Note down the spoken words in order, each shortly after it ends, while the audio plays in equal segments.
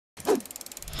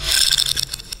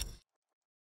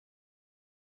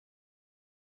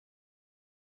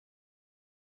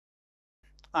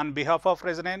on behalf of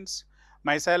Resonance,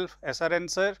 myself SRN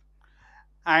sir,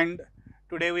 and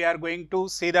today we are going to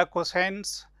see the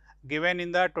questions given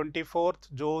in the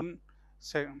 24th June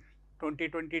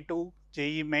 2022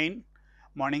 JEE Main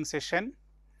morning session,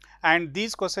 and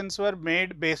these questions were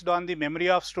made based on the memory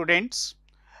of students.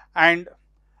 And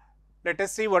let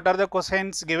us see what are the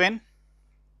questions given.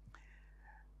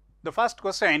 The first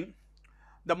question: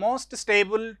 the most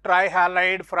stable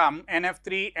trihalide from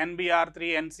NF3,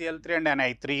 NBr3, NCl3 and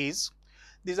Ni3 is.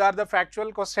 These are the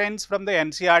factual questions from the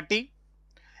NCERT.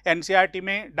 NCERT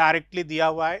में directly दिया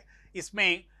हुआ है.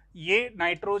 इसमें ये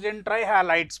nitrogen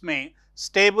ट्राइहैलाइड्स में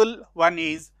stable one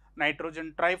is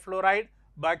nitrogen trifluoride,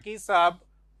 बाकी सब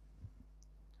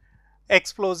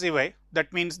explosive है,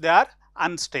 that means they are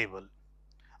unstable.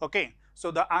 Okay,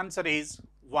 so the answer is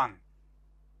 1.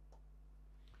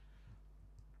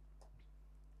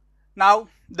 Now,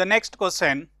 the next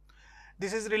question,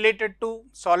 this is related to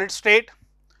solid state.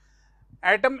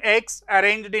 Atom X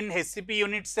arranged in HCP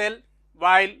unit cell,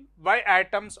 while Y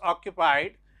atoms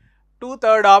occupied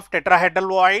 2/3 of tetrahedral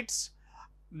voids,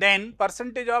 then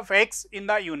percentage of X in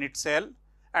the unit cell,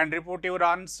 and report your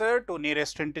answer to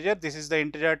nearest integer. This is the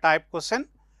integer type question.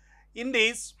 In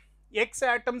this, X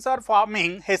atoms are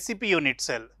forming HCP unit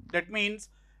cell. That means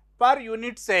per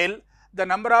unit cell the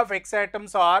number of X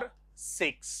atoms are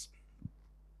 6.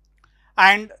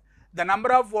 And the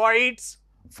number of voids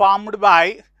formed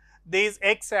by these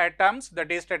X atoms,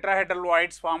 that is tetrahedral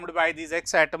voids formed by these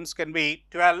X atoms, can be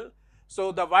 12.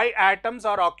 So, the Y atoms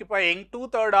are occupying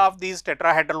 2/3 of these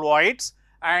tetrahedral voids,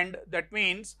 and that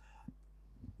means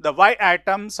the Y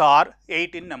atoms are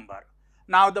 8 in number.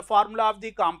 Now, the formula of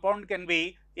the compound can be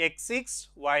X6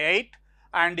 Y8,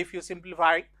 and if you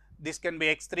simplify, this can be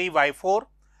X3 Y4.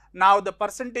 Now, the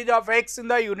percentage of X in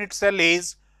the unit cell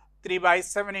is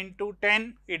 3/7 into 10,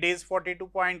 it is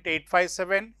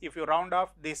 42.857. If you round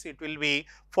off this, it will be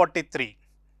 43.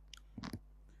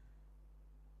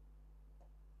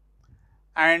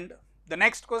 And the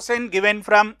next question given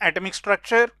from atomic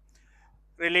structure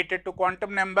related to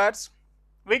quantum numbers.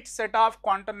 Which set of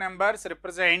quantum numbers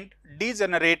represent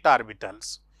degenerate orbitals?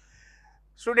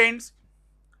 Students,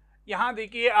 यहाँ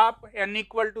देखिए आप n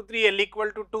equal to 3, l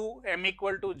equal to 2, m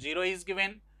equal to 0 is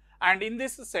given, and in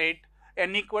this set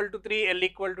n equal to 3, l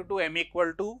equal to 2, m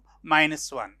equal to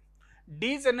 -1.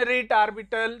 Degenerate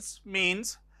orbitals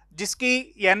means जिसकी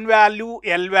n value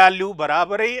l value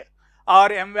बराबर है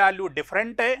और m value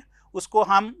different है, उसको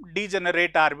हम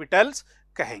degenerate orbitals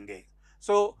कहेंगे.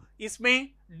 सो इसमें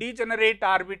degenerate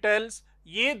orbitals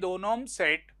ये दोनों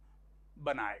सेट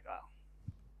बनाएगा,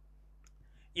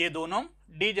 ये दोनों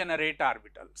degenerate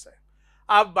orbitals है.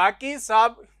 अब बाकी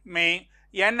सब में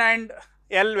n and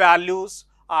l values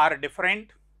are different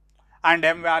and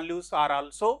m values are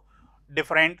also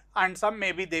different, and some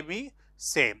maybe they be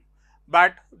same,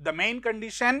 but the main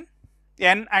condition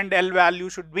n and l value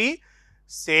should be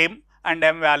same and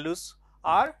m values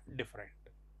are different.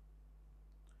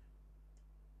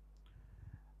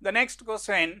 The next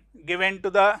question given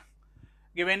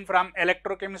from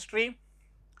electrochemistry,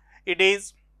 it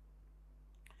is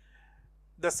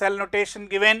the cell notation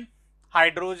given.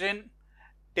 Hydrogen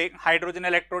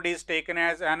electrode is taken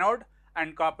as anode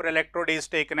and copper electrode is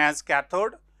taken as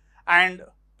cathode, and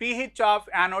pH of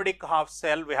anodic half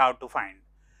cell we have to find,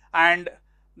 and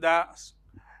the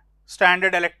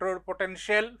standard electrode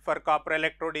potential for copper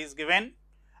electrode is given,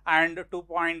 and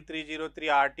 2.303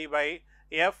 RT by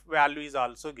F value is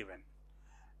also given.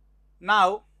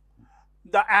 Now,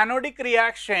 the anodic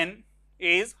reaction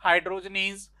is hydrogen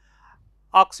is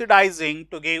oxidizing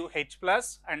to give H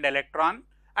plus and electron,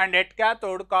 and at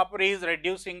cathode copper is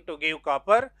reducing to give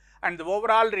copper, and the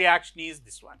overall reaction is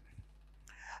this one.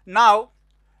 Now,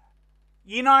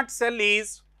 E0 cell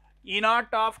is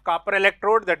E0 of copper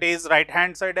electrode, that is right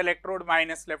hand side electrode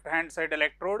minus left hand side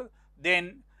electrode.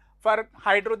 Then for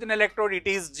hydrogen electrode it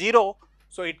is 0,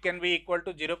 so it can be equal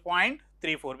to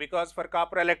 0.34, because for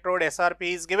copper electrode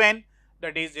SRP is given,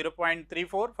 that is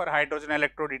 0.34. For hydrogen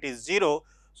electrode it is 0,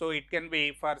 so it can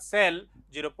be for cell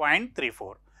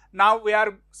 0.34. Now, we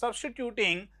are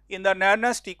substituting in the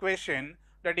nearest equation,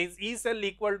 that is E cell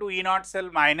equal to E0 cell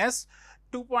minus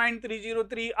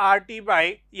 2.303 RT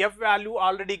by F value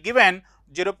already given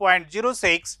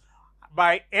 0.06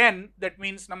 by N, that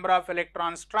means number of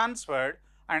electrons transferred,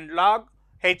 and log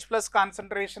H plus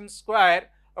concentration square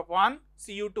upon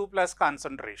Cu2 plus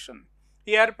concentration.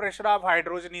 Here pressure of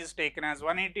hydrogen is taken as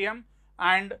 1 atm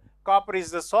and copper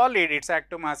is the solid, its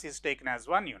active mass is taken as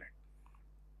 1 unit.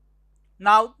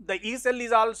 Now, the E cell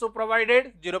is also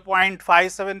provided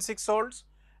 0.576 volts.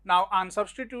 Now, on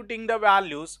substituting the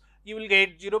values, you will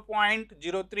get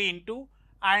 0.03 into,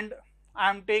 and I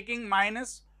am taking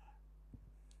minus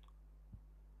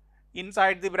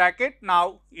inside the bracket.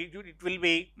 Now it will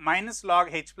be minus log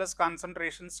H plus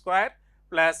concentration square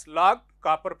plus log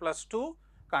copper plus 2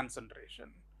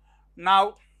 concentration.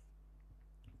 Now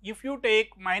if you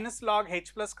take minus log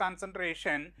H plus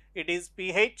concentration, it is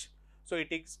pH, so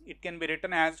it can be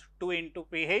written as 2 into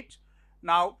pH.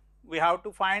 Now we have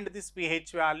to find this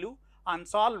pH value. On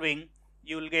solving,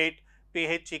 you will get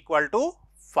pH equal to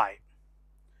 5.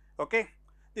 Okay,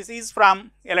 this is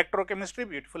from electrochemistry,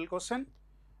 beautiful question.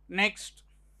 Next,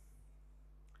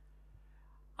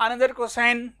 another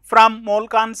question from mole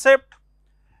concept.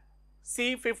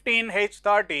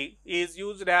 C15H30 is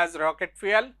used as rocket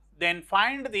fuel. Then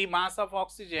find the mass of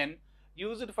oxygen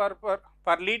used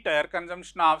per liter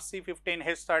consumption of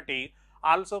C15H30.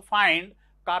 Also find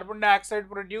carbon dioxide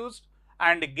produced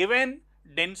and given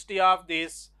density of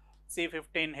this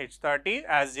C15H30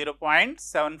 as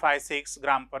 0.756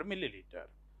 gram per milliliter.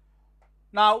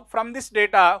 Now from this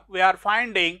data we are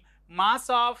finding mass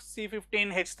of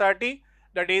C15H30,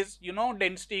 that is,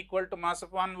 density equal to mass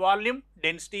upon volume.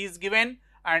 Density is given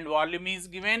and volume is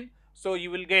given. So you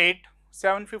will get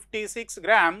 756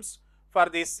 grams for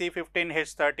this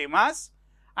C15H30 mass,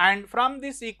 and from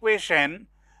this equation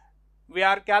we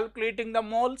are calculating the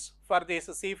moles for this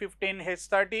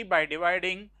C15H30 by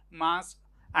dividing mass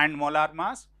and molar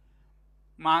mass.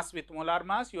 Mass with molar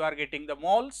mass, you are getting the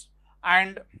moles,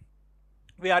 and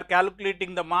we are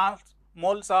calculating the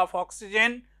moles of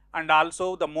oxygen and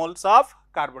also the moles of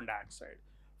carbon dioxide.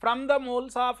 From the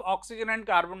moles of oxygen and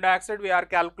carbon dioxide, we are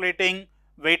calculating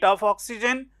weight of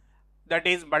oxygen, that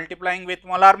is multiplying with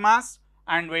molar mass,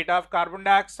 and weight of carbon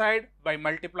dioxide by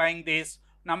multiplying this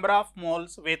number of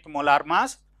moles with molar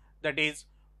mass. That is,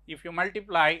 if you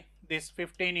multiply this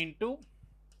 15 into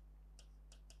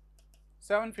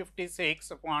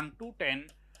 756 upon 210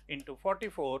 into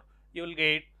 44, you will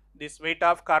get this weight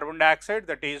of carbon dioxide,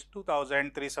 that is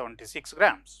 2376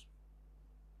 grams.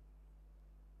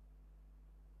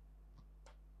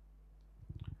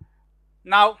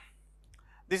 Now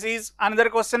this is another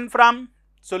question from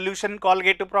solution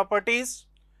colligative properties.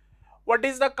 What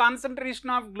is the concentration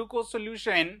of glucose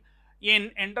solution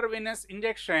in intravenous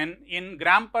injection in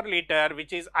gram per liter,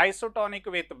 which is isotonic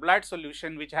with blood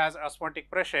solution which has osmotic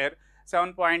pressure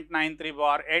 7.93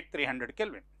 bar at 300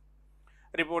 Kelvin?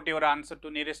 Report your answer to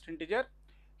nearest integer.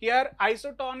 Here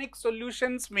isotonic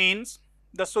solutions means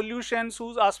the solutions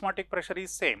whose osmotic pressure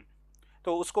is same,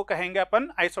 तो उसको कहेंगे अपन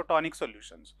isotonic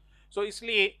solutions. So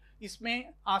इसलिए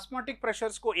इसमें osmotic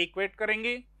pressures को equate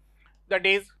करेंगे, that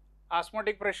is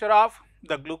osmotic pressure of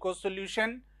the glucose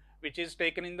solution which is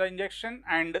taken in the injection,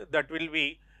 and that will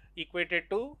be equated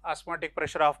to osmotic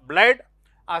pressure of blood.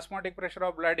 Osmotic pressure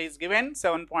of blood is given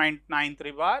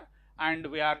 7.93 bar, and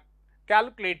we are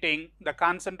calculating the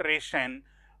concentration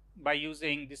by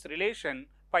using this relation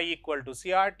pi equal to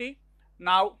CRT.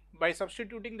 Now by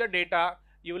substituting the data,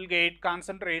 you will get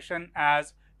concentration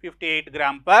as 58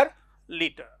 gram per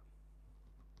liter.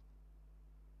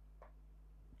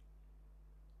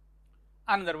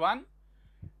 Another one,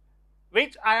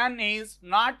 which ion is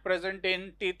not present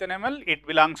in teeth enamel? It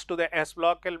belongs to the S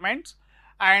block elements,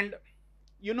 and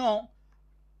in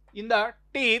the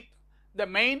teeth the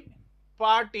main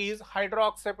part is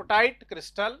hydroxyapatite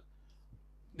crystal.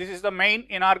 This is the main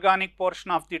inorganic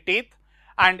portion of the teeth,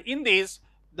 and in this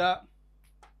the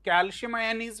calcium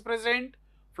ion is present,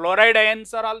 fluoride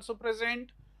ions are also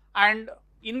present, and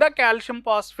in the calcium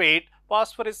phosphate,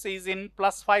 phosphorus is in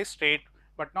 +5 state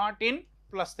but not in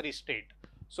 +3 state.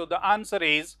 So the answer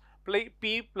is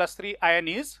P+3 ion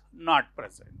is not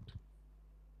present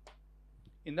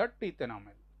in the teeth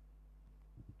enamel.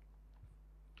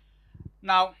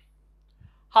 Now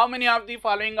how many of the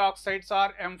following oxides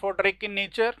are amphoteric in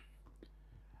nature?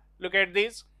 Look at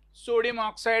this. Sodium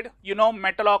oxide,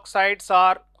 metal oxides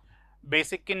are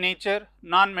basic in nature,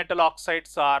 non-metal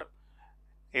oxides are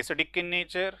acidic in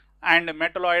nature, and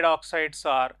metalloid oxides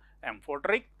are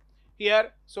amphoteric.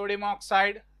 Here sodium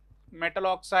oxide, metal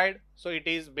oxide, so it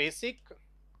is basic,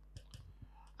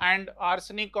 and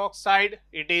arsenic oxide,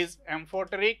 it is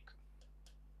amphoteric,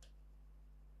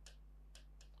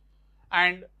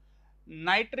 and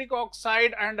nitric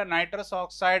oxide and nitrous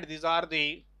oxide, these are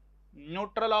the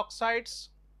neutral oxides,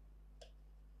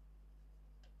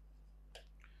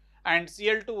 and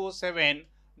Cl2O7,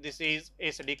 this is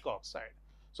acidic oxide.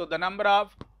 So the number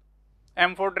of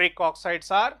amphoteric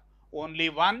oxides are only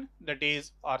one, that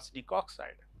is arsenic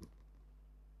oxide.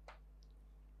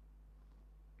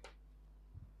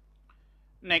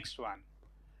 Next one,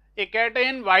 a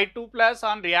cation Y2 plus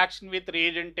on reaction with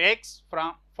reagent X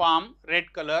form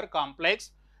red color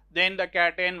complex then the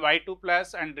cation Y2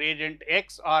 plus and reagent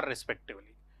X are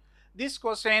respectively. This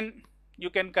question you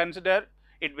can consider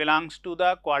it belongs to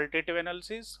the qualitative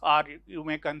analysis, or you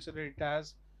may consider it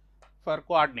as for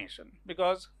coordination,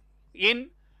 because in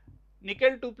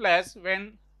nickel 2 plus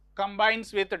when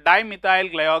combines with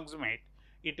dimethyl glyoxamate,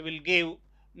 it will give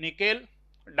nickel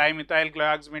dimethyl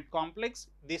glyoxamate complex.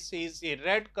 This is a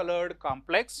red colored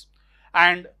complex,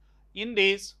 and in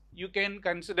this you can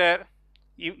consider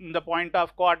in the point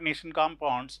of coordination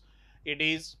compounds, it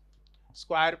is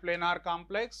square planar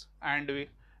complex and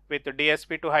with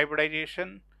dsp2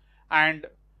 hybridization, and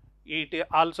it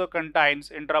also contains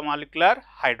intramolecular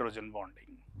hydrogen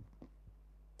bonding.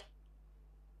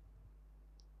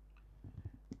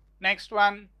 Next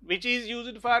one, which is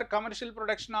used for commercial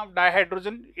production of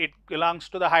dihydrogen, it belongs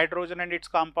to the hydrogen and its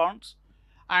compounds,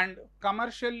 and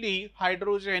commercially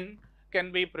hydrogen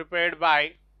can be prepared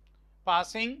by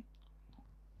passing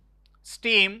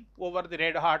steam over the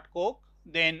red hot coke,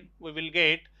 then we will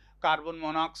get carbon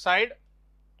monoxide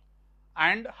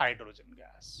and hydrogen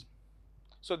gas.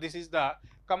 So, this is the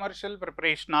commercial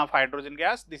preparation of hydrogen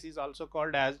gas. This is also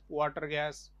called as water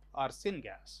gas or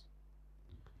syngas.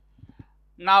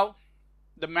 Now,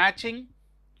 the matching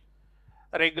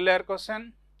regular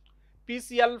question,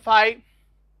 PCl5,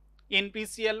 in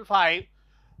PCl5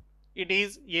 it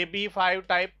is AB5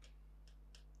 type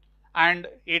and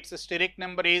its steric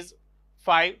number is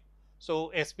 5.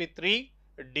 So, sp3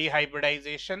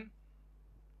 dehybridization,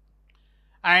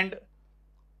 and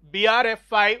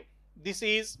BRF5, this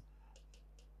is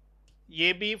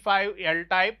AB5L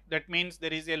type, that means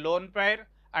there is a lone pair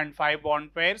and 5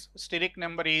 bond pairs, steric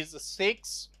number is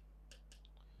 6.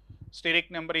 Steric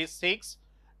number is 6.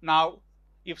 Now,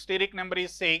 if steric number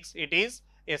is 6, it is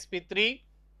sp3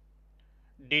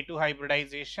 D2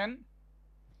 hybridization,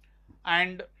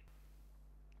 and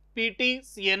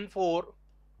PtCN4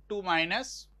 2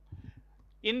 minus.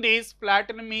 In this,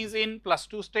 platinum is in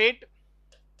 +2 state,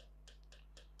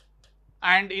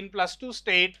 and in +2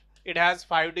 state it has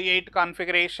 5d8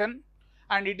 configuration,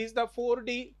 and it is the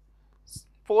 4d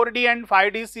and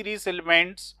 5d series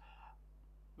elements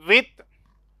with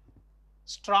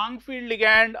strong field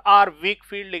ligand or weak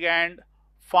field ligand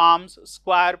forms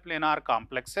square planar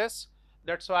complexes.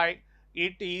 That is why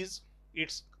it's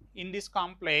in this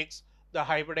complex the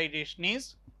hybridization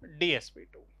is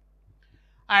dsp2,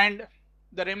 and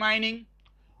the remaining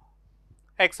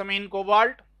hexamine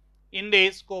cobalt, in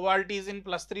this cobalt is in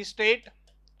 +3 state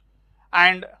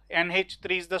and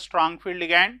NH3 is the strong field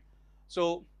ligand.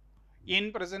 So,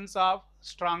 in presence of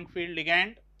strong field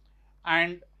ligand,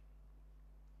 and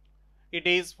it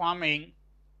is forming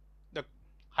the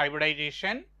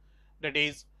hybridization, that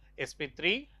is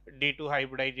sp3 D2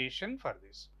 hybridization for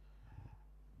this.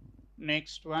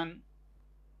 Next one,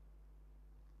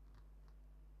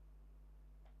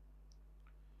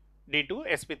 D2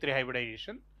 sp3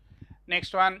 hybridization.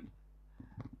 Next one,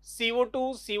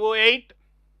 CO2 CO8.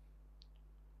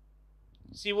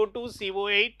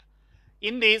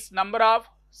 In this, number of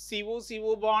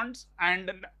CO bonds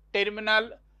and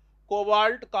terminal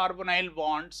cobalt carbonyl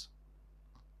bonds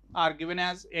are given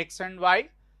as X and Y,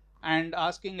 and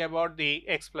asking about the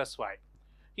X plus Y.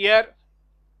 Here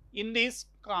in this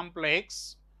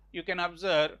complex you can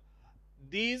observe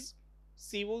these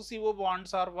CO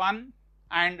bonds are 1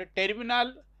 and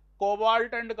terminal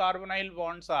cobalt and carbonyl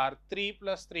bonds are 3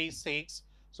 plus 3 6.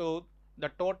 So, the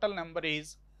total number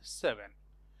is 7,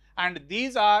 and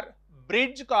these are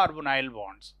bridge carbonyl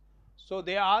bonds. So,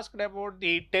 they asked about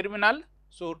the terminal.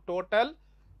 So, total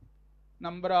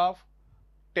number of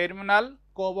terminal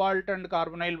cobalt and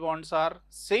carbonyl bonds are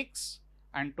 6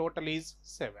 and total is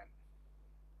 7.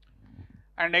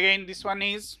 And again this one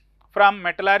is from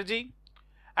metallurgy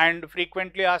and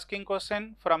frequently asking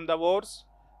question from the words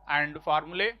and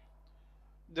formulae.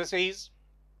 This is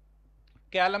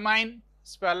calamine,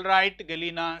 sphalerite,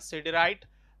 galena, siderite,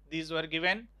 these were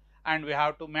given and we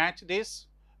have to match this.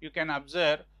 You can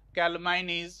observe calamine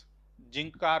is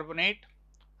zinc carbonate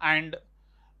and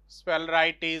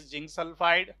sphalerite is zinc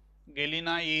sulphide,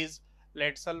 galena is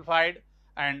lead sulphide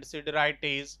and siderite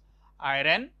is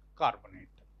iron carbonate.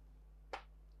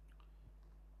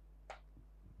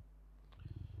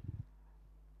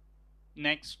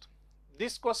 Next,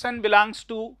 this question belongs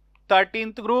to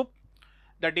 13th group,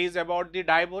 that is about the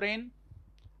diborane,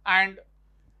 and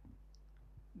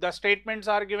the statements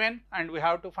are given and we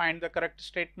have to find the correct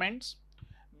statements.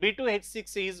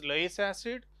 B2H6 is Lewis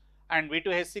acid and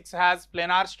B2H6 has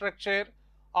planar structure.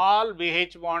 All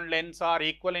BH bond lengths are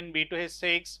equal in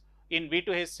B2H6. In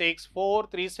B2H6, 4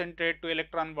 3-centered 2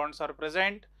 electron bonds are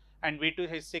present, and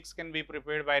B2H6 can be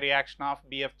prepared by reaction of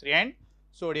BF3 and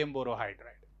sodium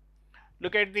borohydride.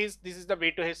 Look at this, this is the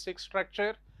B2H6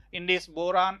 structure. In this,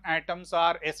 boron atoms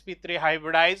are sp3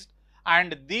 hybridized,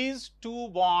 and these two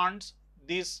bonds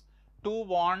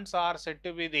are said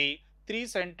to be the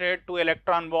 3-centered 2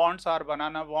 electron bonds or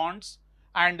banana bonds,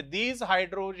 and these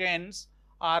hydrogens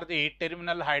are the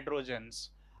terminal hydrogens,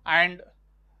 and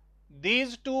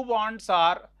these two bonds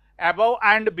are above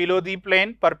and below the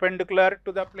plane, perpendicular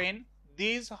to the plane.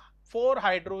 These 4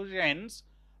 hydrogens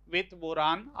with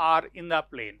boron are in the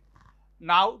plane.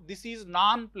 Now, this is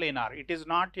non-planar. It is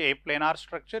not a planar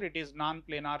structure, it is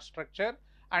non-planar structure,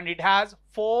 and it has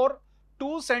 4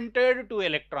 2-centered 2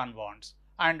 electron bonds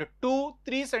and 2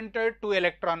 3-centered 2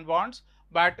 electron bonds,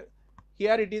 but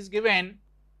here it is given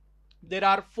there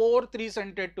are 4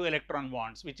 3-centered 2 electron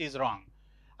bonds, which is wrong.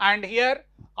 And here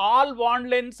all bond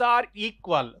lengths are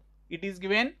equal. It is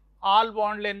given all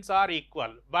bond lengths are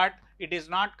equal, but it is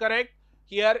not correct.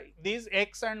 Here these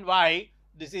X and Y,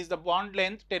 this is the bond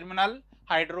length, terminal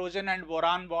hydrogen and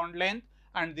boron bond length,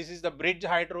 and this is the bridge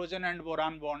hydrogen and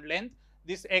boron bond length.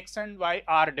 This X and Y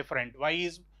are different. Y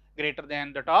is greater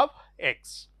than that of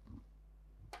X.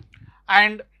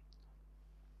 And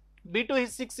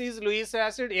B2H6 is Lewis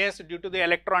acid. Yes, due to the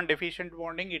electron deficient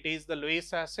bonding, it is the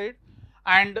Lewis acid.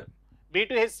 And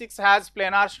B2H6 has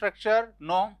planar structure.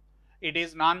 No, it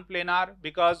is non-planar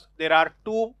because there are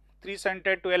 2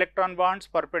 3-centered 2 electron bonds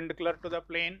perpendicular to the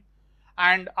plane,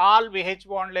 and all VH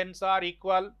bond lengths are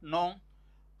equal. No.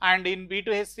 And in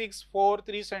B2H6, 4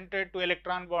 3-centered 2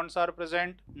 electron bonds are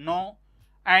present. No.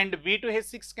 And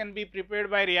B2H6 can be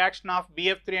prepared by reaction of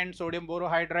BF3 and sodium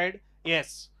borohydride.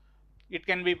 Yes, it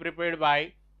can be prepared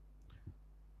by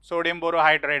sodium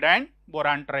borohydride and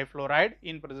boron trifluoride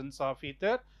in presence of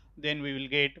ether. Then we will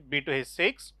get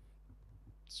B2H6.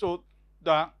 So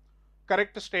the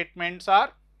correct statements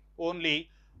are only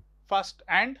first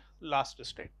and last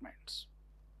statements.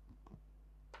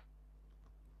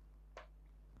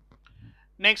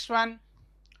 Next one,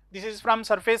 this is from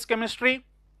surface chemistry.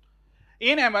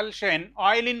 In emulsion,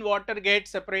 oil in water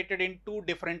gets separated in 2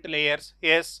 different layers.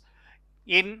 Yes,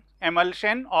 in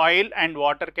emulsion, oil and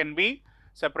water can be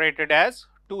separated as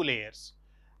 2 layers.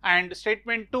 And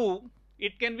statement 2,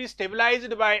 it can be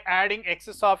stabilized by adding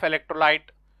excess of electrolyte.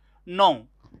 No,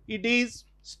 it is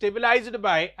stabilized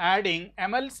by adding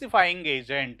emulsifying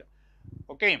agent.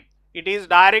 Okay, it is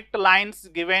direct lines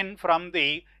given from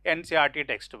the NCERT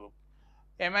textbook.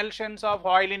 Emulsions of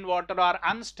oil in water are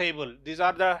unstable. These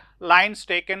are the lines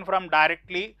taken from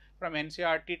directly from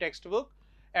NCERT textbook.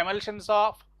 Emulsions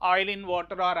of oil in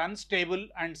water are unstable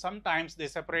and sometimes they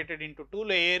separated into 2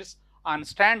 layers on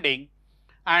standing.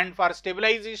 And for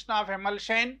stabilization of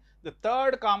emulsion, the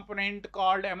third component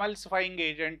called emulsifying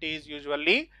agent is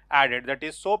usually added. That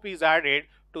is, soap is added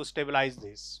to stabilize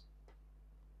this.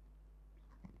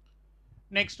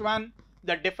 Next one,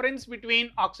 the difference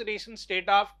between oxidation state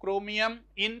of chromium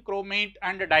in chromate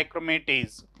and dichromate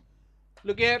is.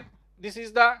 Look here, this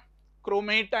is the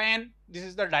chromate ion, this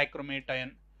is the dichromate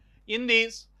ion. In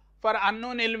this, for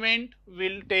unknown element, we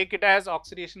will take it as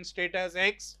oxidation state as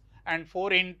X, and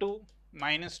 4 into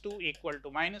 -2 equal to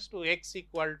 -2, X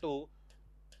equal to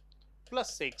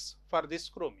 +6 for this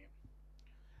chromium.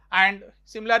 And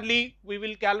similarly, we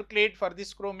will calculate for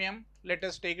this chromium. Let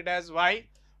us take it as Y,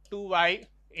 2Y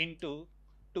into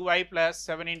 2Y plus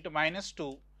 7 into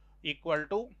 -2 equal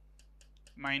to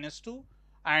 -2,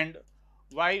 and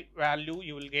Y value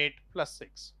you will get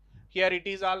 +6. Here it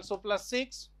is also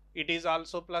 +6, it is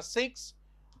also +6,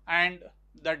 and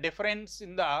the difference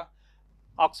in the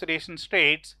oxidation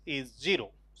states is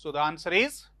 0. So the answer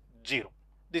is 0.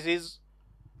 This is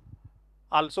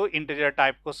also integer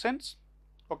type questions.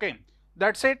 Okay,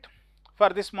 that's it for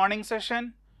this morning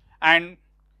session, and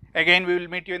again we will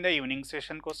meet you in the evening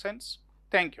session questions.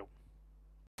 Thank you.